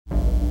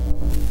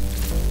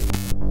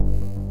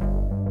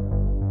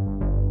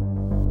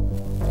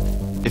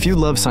If you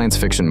love science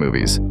fiction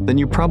movies, then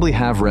you probably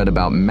have read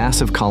about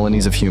massive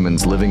colonies of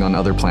humans living on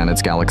other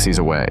planets galaxies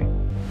away.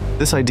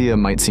 This idea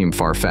might seem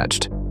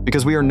far-fetched,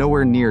 because we are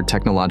nowhere near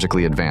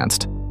technologically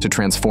advanced to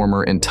transform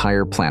our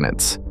entire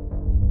planets,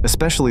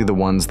 especially the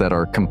ones that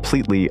are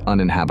completely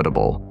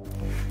uninhabitable.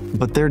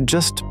 But there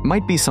just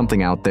might be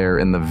something out there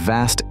in the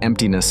vast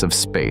emptiness of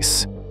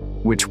space,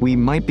 which we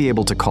might be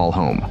able to call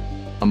home.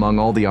 Among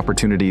all the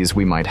opportunities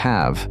we might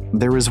have,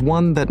 there is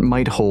one that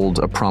might hold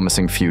a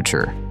promising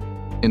future,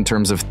 in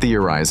terms of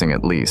theorizing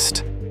at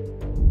least.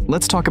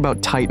 Let's talk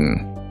about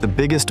Titan, the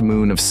biggest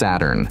moon of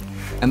Saturn,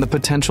 and the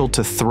potential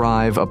to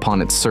thrive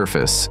upon its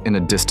surface in a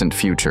distant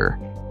future.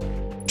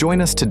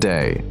 Join us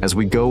today as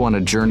we go on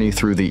a journey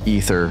through the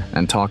ether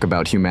and talk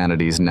about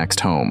humanity's next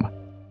home.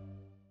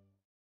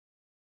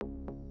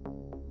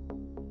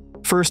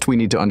 First, we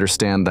need to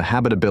understand the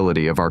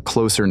habitability of our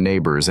closer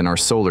neighbors in our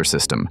solar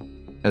system,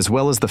 as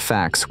well as the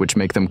facts which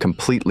make them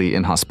completely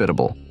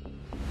inhospitable.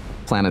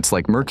 Planets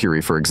like Mercury,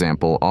 for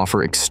example,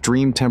 offer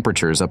extreme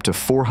temperatures up to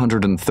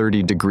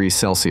 430 degrees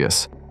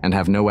Celsius and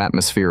have no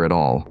atmosphere at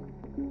all.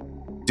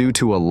 Due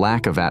to a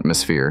lack of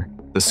atmosphere,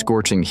 the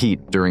scorching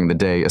heat during the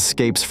day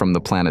escapes from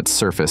the planet's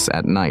surface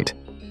at night,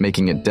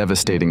 making it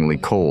devastatingly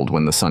cold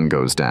when the sun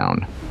goes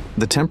down.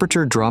 The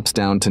temperature drops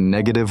down to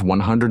negative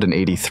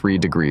 183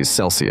 degrees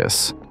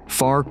Celsius,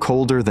 far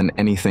colder than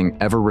anything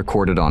ever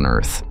recorded on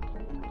Earth.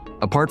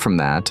 Apart from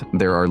that,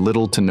 there are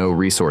little to no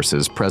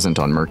resources present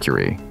on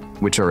Mercury,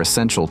 which are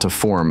essential to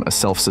form a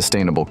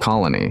self-sustainable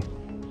colony.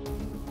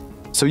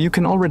 So you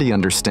can already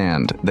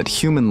understand that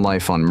human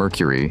life on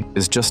Mercury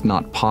is just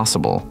not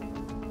possible.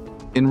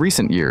 In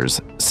recent years,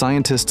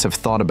 scientists have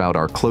thought about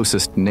our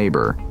closest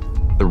neighbor,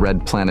 the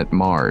red planet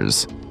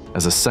Mars,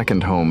 as a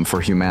second home for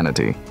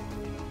humanity.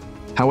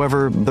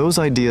 However, those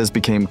ideas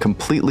became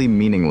completely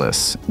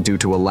meaningless due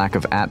to a lack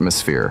of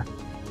atmosphere,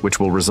 which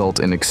will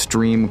result in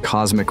extreme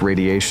cosmic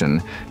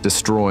radiation,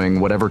 destroying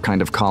whatever kind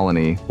of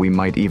colony we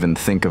might even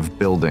think of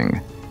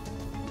building.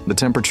 The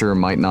temperature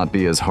might not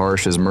be as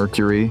harsh as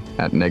Mercury,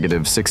 at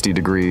negative 60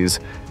 degrees,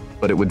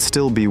 but it would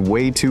still be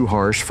way too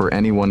harsh for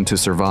anyone to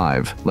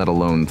survive, let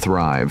alone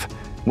thrive.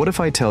 What if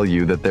I tell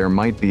you that there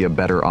might be a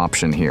better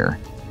option here?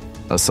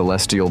 A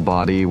celestial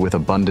body with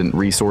abundant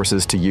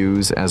resources to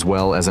use, as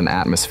well as an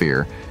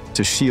atmosphere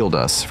to shield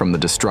us from the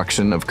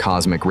destruction of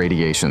cosmic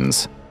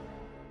radiations.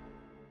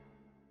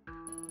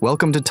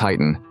 Welcome to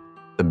Titan,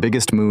 the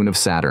biggest moon of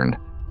Saturn.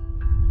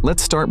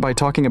 Let's start by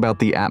talking about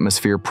the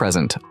atmosphere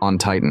present on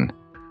Titan.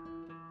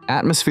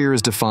 Atmosphere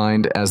is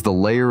defined as the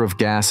layer of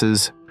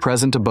gases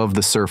present above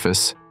the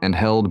surface and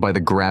held by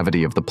the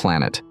gravity of the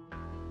planet.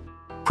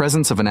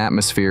 Presence of an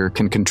atmosphere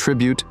can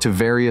contribute to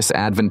various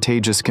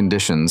advantageous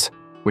conditions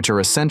which are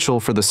essential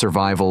for the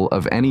survival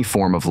of any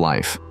form of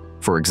life.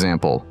 For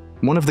example,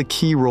 one of the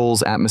key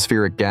roles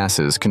atmospheric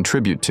gases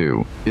contribute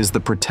to is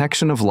the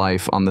protection of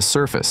life on the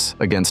surface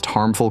against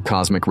harmful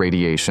cosmic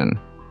radiation.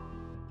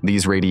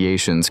 These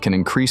radiations can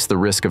increase the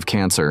risk of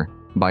cancer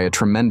by a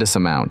tremendous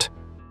amount,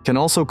 can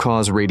also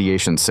cause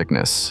radiation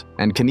sickness,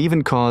 and can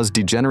even cause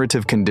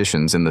degenerative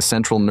conditions in the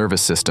central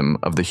nervous system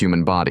of the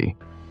human body.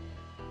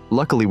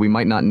 Luckily, we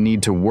might not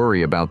need to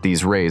worry about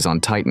these rays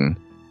on Titan.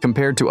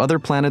 Compared to other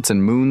planets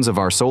and moons of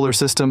our solar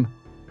system,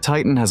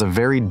 Titan has a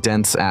very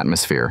dense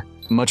atmosphere,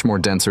 much more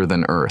denser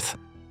than Earth.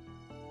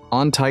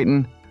 On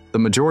Titan, the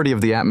majority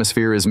of the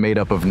atmosphere is made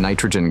up of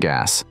nitrogen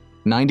gas,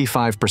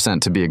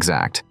 95% to be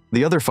exact.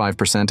 The other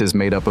 5% is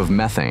made up of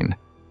methane.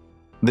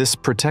 This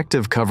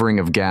protective covering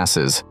of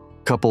gases,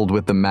 coupled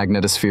with the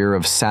magnetosphere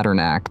of Saturn,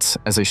 acts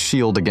as a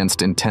shield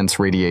against intense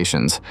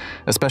radiations,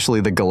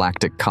 especially the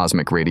galactic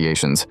cosmic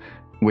radiations,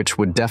 which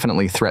would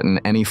definitely threaten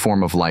any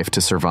form of life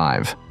to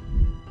survive.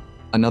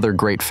 Another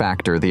great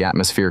factor the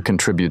atmosphere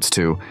contributes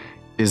to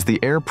is the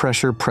air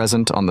pressure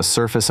present on the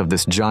surface of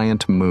this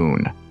giant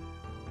moon.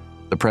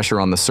 The pressure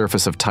on the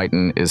surface of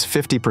Titan is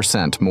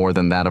 50% more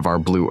than that of our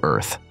blue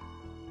Earth.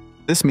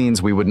 This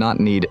means we would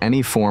not need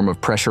any form of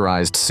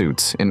pressurized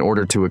suits in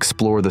order to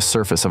explore the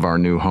surface of our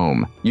new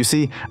home. You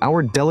see,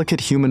 our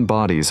delicate human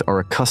bodies are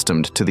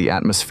accustomed to the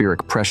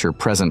atmospheric pressure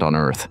present on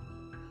Earth.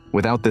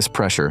 Without this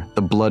pressure,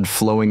 the blood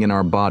flowing in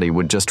our body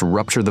would just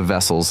rupture the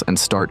vessels and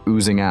start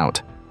oozing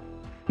out.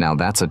 Now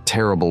that's a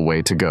terrible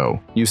way to go.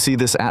 You see,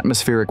 this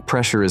atmospheric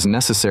pressure is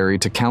necessary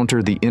to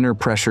counter the inner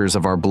pressures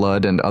of our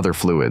blood and other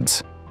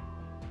fluids.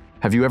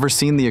 Have you ever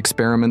seen the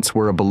experiments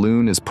where a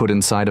balloon is put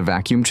inside a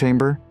vacuum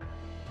chamber?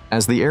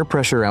 As the air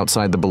pressure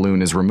outside the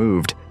balloon is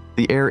removed,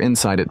 the air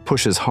inside it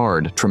pushes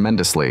hard,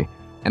 tremendously,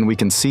 and we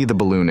can see the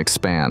balloon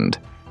expand.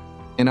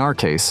 In our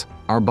case,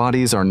 our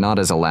bodies are not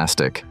as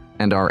elastic,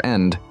 and our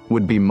end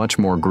would be much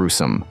more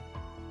gruesome.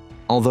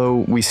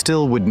 Although we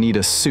still would need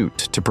a suit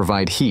to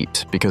provide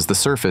heat because the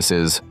surface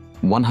is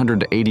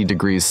 180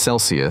 degrees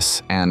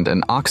Celsius and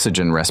an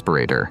oxygen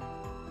respirator,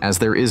 as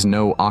there is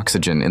no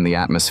oxygen in the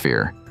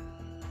atmosphere.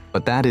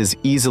 But that is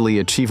easily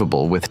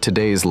achievable with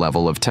today's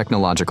level of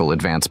technological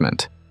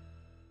advancement.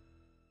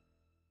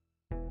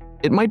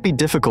 It might be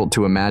difficult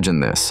to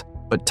imagine this,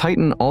 but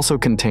Titan also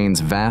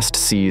contains vast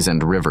seas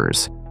and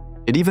rivers.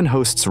 It even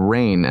hosts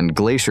rain and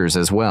glaciers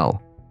as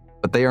well,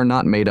 but they are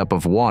not made up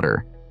of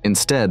water.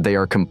 Instead, they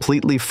are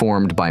completely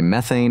formed by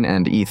methane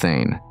and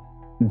ethane.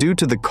 Due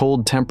to the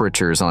cold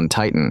temperatures on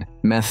Titan,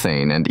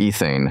 methane and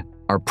ethane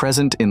are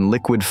present in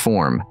liquid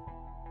form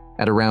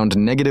at around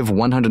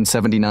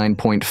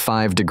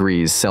 -179.5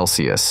 degrees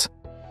Celsius.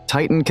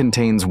 Titan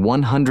contains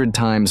 100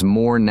 times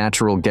more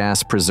natural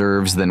gas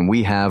preserves than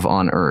we have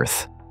on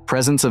Earth.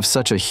 Presence of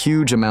such a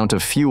huge amount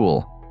of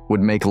fuel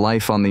would make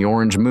life on the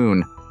orange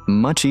moon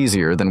much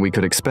easier than we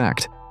could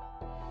expect.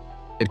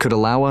 It could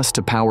allow us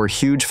to power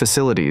huge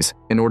facilities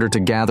in order to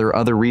gather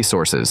other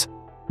resources,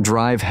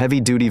 drive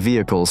heavy-duty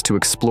vehicles to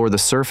explore the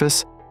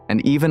surface,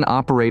 and even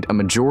operate a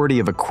majority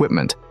of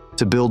equipment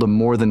to build a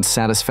more than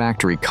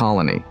satisfactory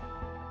colony.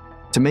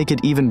 To make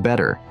it even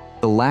better,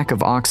 the lack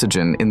of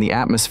oxygen in the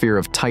atmosphere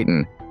of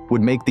Titan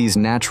would make these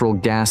natural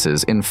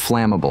gases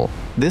inflammable.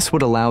 This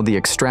would allow the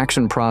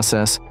extraction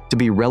process to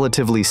be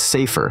relatively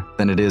safer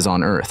than it is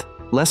on Earth.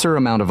 Lesser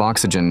amount of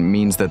oxygen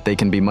means that they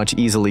can be much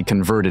easily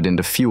converted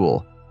into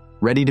fuel,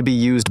 ready to be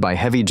used by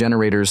heavy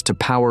generators to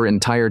power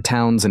entire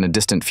towns in a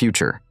distant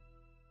future.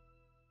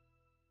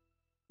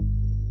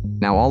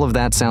 Now, all of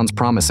that sounds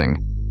promising,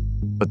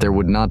 but there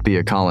would not be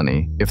a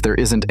colony if there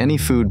isn't any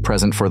food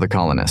present for the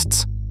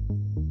colonists.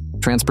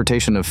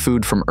 Transportation of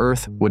food from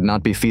Earth would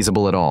not be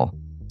feasible at all,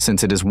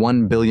 since it is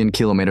 1 billion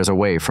kilometers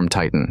away from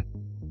Titan.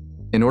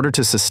 In order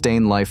to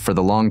sustain life for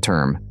the long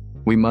term,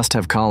 we must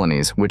have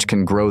colonies which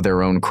can grow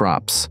their own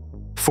crops.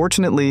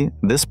 Fortunately,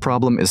 this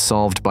problem is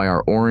solved by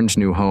our orange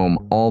new home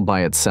all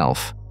by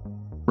itself.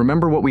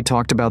 Remember what we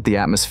talked about the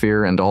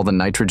atmosphere and all the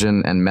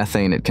nitrogen and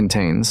methane it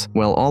contains?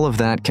 Well, all of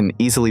that can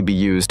easily be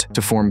used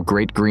to form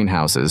great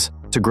greenhouses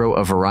to grow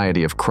a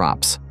variety of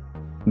crops.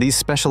 These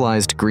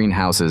specialized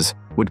greenhouses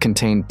would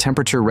contain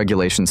temperature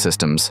regulation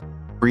systems,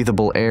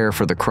 breathable air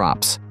for the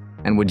crops,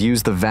 and would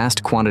use the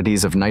vast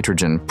quantities of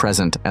nitrogen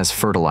present as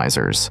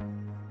fertilizers.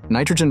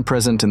 Nitrogen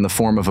present in the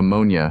form of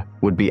ammonia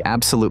would be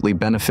absolutely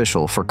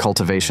beneficial for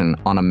cultivation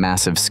on a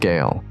massive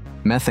scale.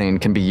 Methane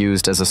can be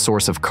used as a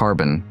source of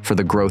carbon for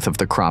the growth of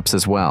the crops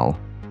as well.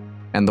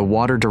 And the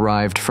water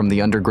derived from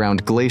the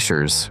underground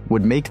glaciers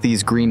would make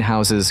these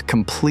greenhouses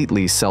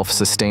completely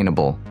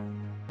self-sustainable.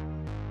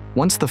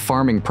 Once the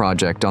farming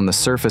project on the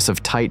surface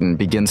of Titan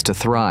begins to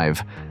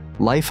thrive,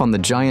 life on the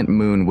giant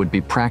moon would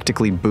be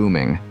practically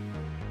booming.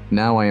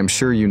 Now I am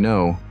sure you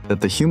know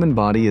that the human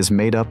body is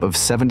made up of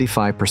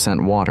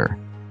 75% water.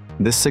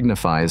 This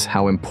signifies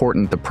how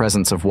important the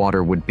presence of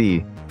water would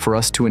be for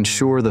us to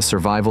ensure the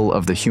survival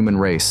of the human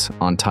race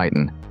on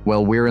Titan.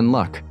 Well, we're in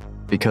luck,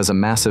 because a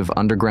massive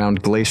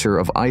underground glacier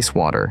of ice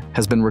water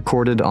has been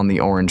recorded on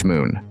the orange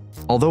moon.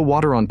 Although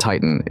water on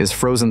Titan is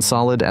frozen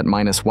solid at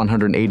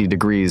 -180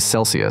 degrees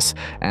Celsius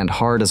and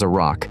hard as a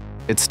rock,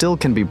 it still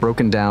can be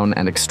broken down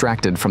and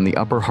extracted from the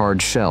upper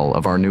hard shell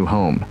of our new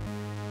home.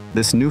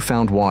 This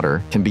newfound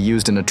water can be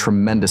used in a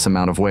tremendous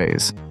amount of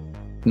ways.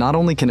 Not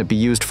only can it be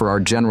used for our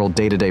general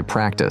day-to-day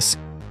practice,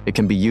 it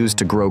can be used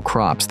to grow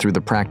crops through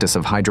the practice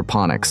of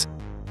hydroponics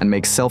and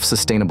make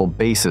self-sustainable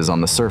bases on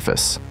the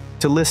surface.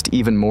 To list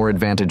even more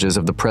advantages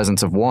of the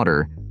presence of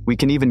water, we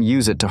can even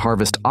use it to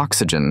harvest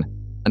oxygen,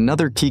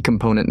 another key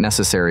component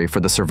necessary for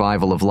the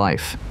survival of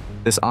life.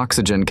 This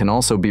oxygen can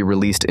also be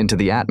released into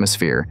the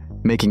atmosphere,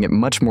 making it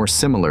much more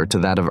similar to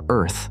that of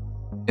Earth.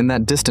 In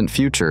that distant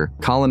future,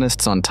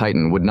 colonists on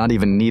Titan would not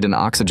even need an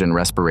oxygen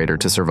respirator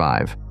to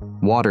survive.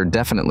 Water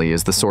definitely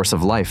is the source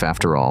of life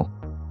after all.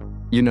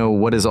 You know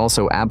what is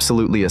also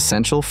absolutely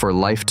essential for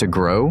life to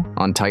grow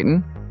on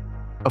Titan?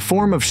 A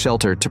form of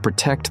shelter to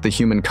protect the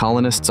human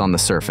colonists on the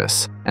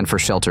surface. And for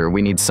shelter,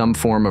 we need some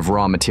form of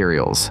raw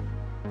materials.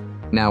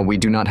 Now, we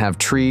do not have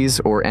trees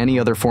or any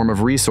other form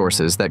of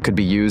resources that could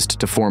be used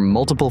to form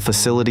multiple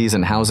facilities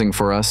and housing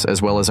for us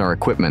as well as our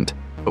equipment,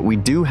 but we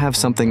do have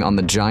something on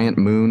the giant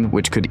moon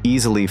which could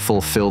easily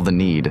fulfill the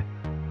need.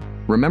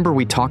 Remember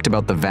we talked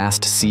about the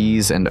vast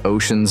seas and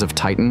oceans of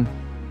Titan?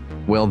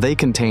 Well, they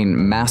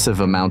contain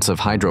massive amounts of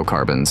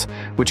hydrocarbons,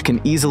 which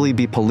can easily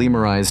be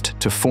polymerized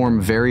to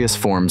form various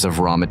forms of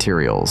raw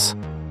materials.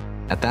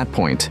 At that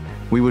point,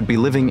 we would be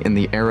living in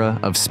the era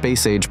of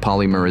space-age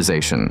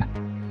polymerization.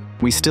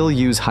 We still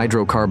use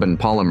hydrocarbon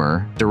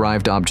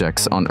polymer-derived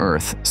objects on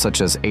Earth,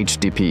 such as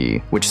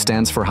HDP, which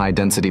stands for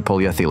high-density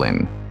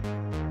polyethylene.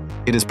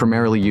 It is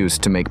primarily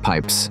used to make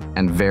pipes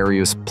and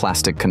various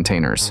plastic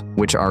containers,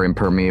 which are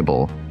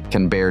impermeable,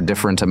 can bear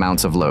different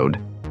amounts of load,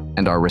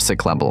 and are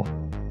recyclable.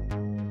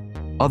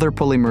 Other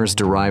polymers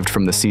derived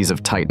from the seas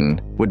of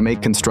Titan would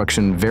make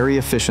construction very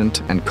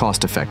efficient and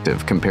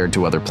cost-effective compared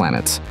to other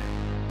planets,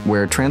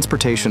 where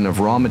transportation of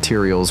raw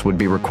materials would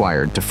be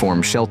required to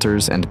form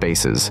shelters and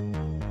bases.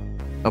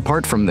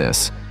 Apart from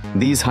this,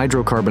 these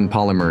hydrocarbon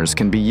polymers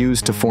can be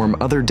used to form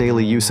other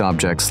daily use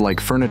objects like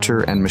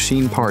furniture and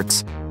machine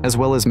parts, as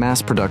well as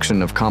mass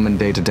production of common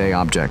day-to-day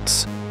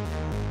objects.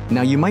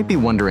 Now you might be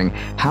wondering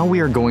how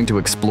we are going to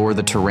explore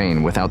the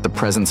terrain without the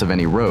presence of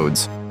any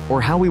roads,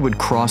 or how we would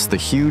cross the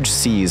huge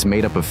seas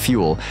made up of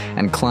fuel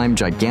and climb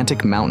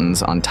gigantic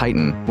mountains on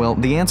Titan. Well,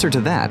 the answer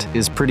to that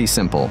is pretty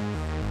simple.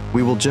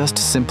 We will just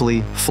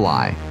simply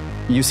fly.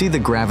 You see, the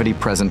gravity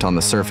present on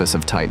the surface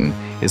of Titan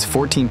is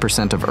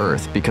 14% of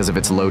Earth because of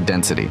its low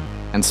density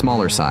and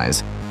smaller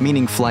size,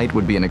 meaning flight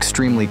would be an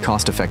extremely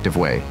cost-effective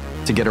way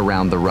to get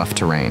around the rough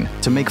terrain.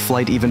 To make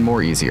flight even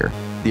more easier,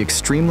 the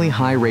extremely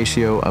high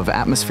ratio of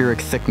atmospheric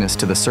thickness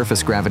to the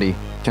surface gravity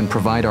can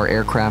provide our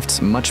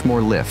aircrafts much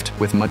more lift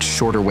with much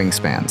shorter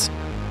wingspans.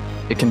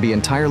 It can be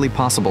entirely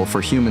possible for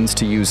humans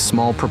to use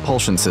small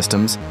propulsion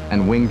systems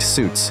and winged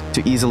suits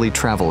to easily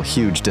travel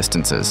huge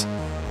distances.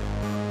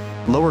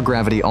 Lower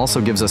gravity also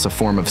gives us a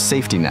form of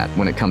safety net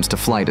when it comes to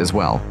flight as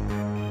well.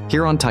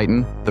 Here on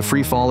Titan, the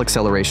free fall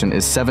acceleration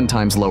is 7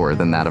 times lower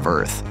than that of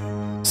Earth.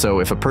 So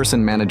if a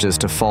person manages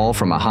to fall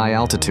from a high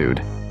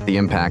altitude, the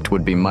impact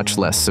would be much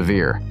less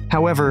severe.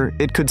 However,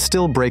 it could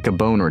still break a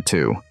bone or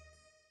two.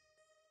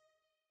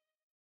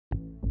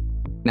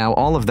 Now,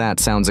 all of that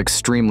sounds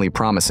extremely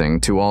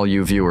promising to all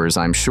you viewers,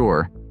 I'm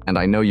sure, and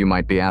I know you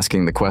might be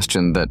asking the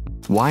question that,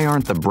 why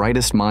aren't the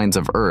brightest minds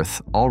of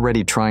Earth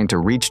already trying to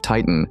reach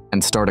Titan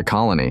and start a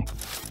colony?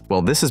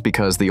 Well, this is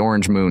because the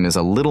orange moon is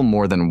a little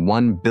more than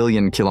 1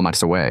 billion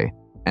kilometers away,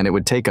 and it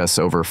would take us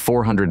over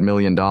 $400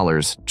 million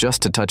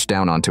just to touch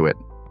down onto it.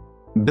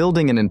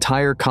 Building an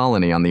entire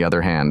colony, on the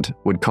other hand,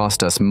 would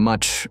cost us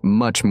much,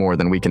 much more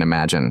than we can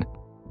imagine.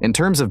 In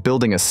terms of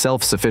building a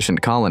self-sufficient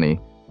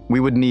colony, we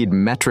would need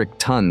metric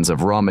tons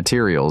of raw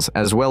materials,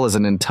 as well as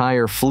an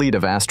entire fleet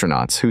of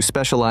astronauts who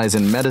specialize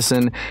in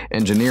medicine,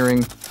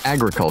 engineering,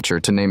 agriculture,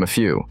 to name a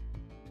few.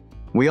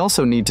 We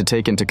also need to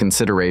take into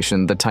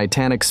consideration the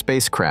titanic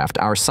spacecraft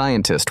our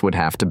scientists would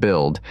have to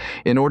build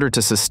in order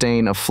to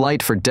sustain a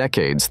flight for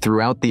decades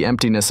throughout the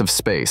emptiness of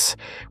space,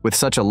 with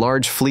such a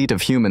large fleet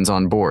of humans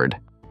on board.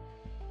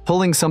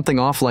 Pulling something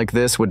off like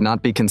this would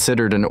not be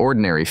considered an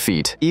ordinary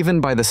feat, even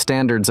by the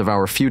standards of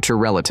our future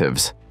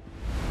relatives.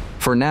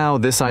 For now,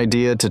 this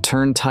idea to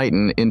turn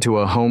Titan into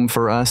a home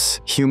for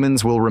us,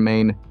 humans, will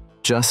remain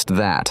just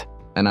that,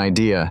 an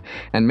idea,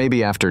 and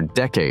maybe after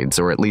decades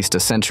or at least a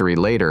century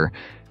later,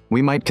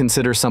 we might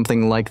consider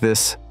something like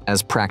this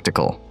as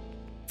practical.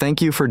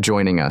 Thank you for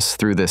joining us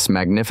through this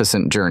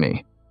magnificent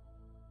journey.